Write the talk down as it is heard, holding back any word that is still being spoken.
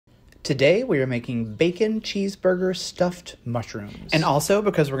Today we are making bacon cheeseburger stuffed mushrooms. And also,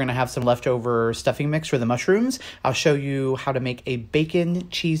 because we're going to have some leftover stuffing mix for the mushrooms, I'll show you how to make a bacon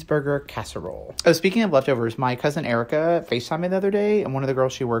cheeseburger casserole. Oh, speaking of leftovers, my cousin Erica FaceTimed me the other day, and one of the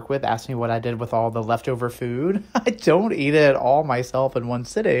girls she worked with asked me what I did with all the leftover food. I don't eat it all myself in one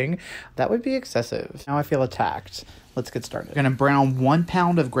sitting. That would be excessive. Now I feel attacked. Let's get started. We're going to brown 1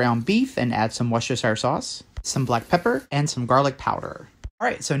 pound of ground beef and add some Worcestershire sauce, some black pepper, and some garlic powder. All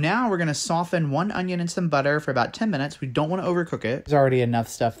right, so now we're going to soften 1 onion in some butter for about 10 minutes. We don't want to overcook it. There's already enough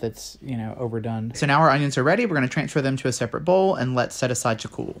stuff that's, overdone. So now our onions are ready. We're going to transfer them to a separate bowl and let set aside to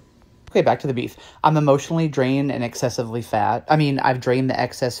cool. Okay, back to the beef. I'm emotionally drained and excessively fat. I've drained the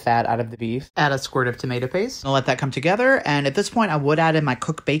excess fat out of the beef. Add a squirt of tomato paste. I'll let that come together. And at this point, I would add in my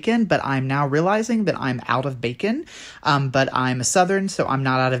cooked bacon, but I'm now realizing that I'm out of bacon. But I'm a Southern, so I'm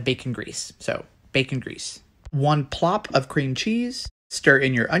not out of bacon grease. So, bacon grease. 1 plop of cream cheese. Stir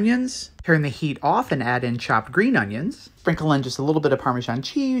in your onions, turn the heat off and add in chopped green onions. Sprinkle in just a little bit of Parmesan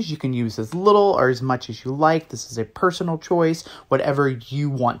cheese. You can use as little or as much as you like. This is a personal choice, whatever you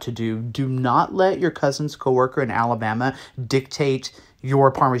want to do. Do not let your cousin's coworker in Alabama dictate your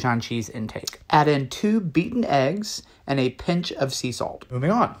Parmesan cheese intake. Add in 2 beaten eggs and a pinch of sea salt.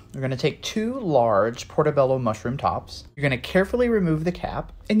 Moving on, we're going to take 2 large portobello mushroom tops. You're going to carefully remove the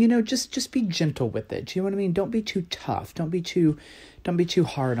cap, and just be gentle with it. Do you know what I mean? Don't be too tough. Don't be too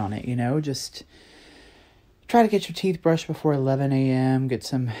hard on it. Just try to get your teeth brushed before 11 a.m. Get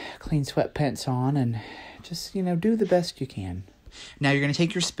some clean sweatpants on, and just do the best you can. Now you're going to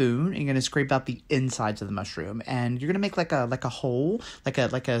take your spoon and you're going to scrape out the insides of the mushroom, and you're going to make like a hole, like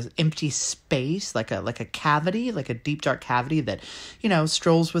a empty space, like a cavity, like a deep dark cavity that,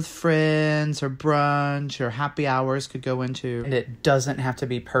 strolls with friends or brunch or happy hours could go into. And it doesn't have to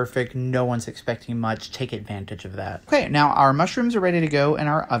be perfect. No one's expecting much. Take advantage of that. Okay, now our mushrooms are ready to go in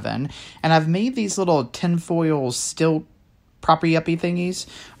our oven, and I've made these little tinfoil still proppy-uppy thingies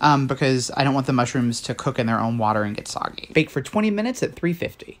because I don't want the mushrooms to cook in their own water and get soggy. Bake for 20 minutes at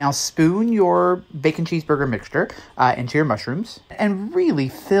 350. Now spoon your bacon cheeseburger mixture into your mushrooms and really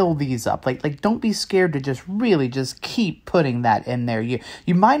fill these up. Like don't be scared to just keep putting that in there.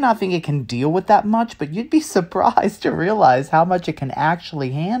 You might not think it can deal with that much, but you'd be surprised to realize how much it can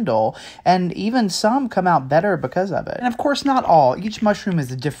actually handle, and even some come out better because of it. And of course not all. Each mushroom is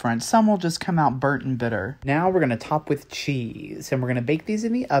different. Some will just come out burnt and bitter. Now we're going to top with cheese. And we're going to bake these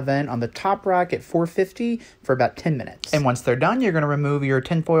in the oven on the top rack at 450 for about 10 minutes. And once they're done, you're going to remove your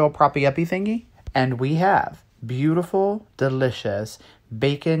tinfoil proppy-uppy thingy. And we have beautiful, delicious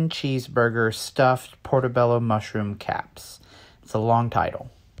bacon cheeseburger stuffed portobello mushroom caps. It's a long title.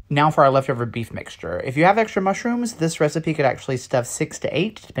 Now for our leftover beef mixture. If you have extra mushrooms, this recipe could actually stuff 6 to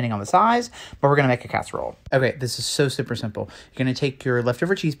 8, depending on the size, but we're going to make a casserole. Okay, this is so super simple. You're going to take your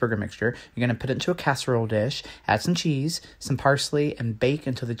leftover cheeseburger mixture, you're going to put it into a casserole dish, add some cheese, some parsley, and bake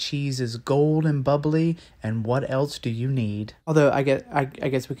until the cheese is gold and bubbly, and what else do you need? Although, I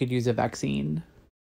guess we could use a vaccine.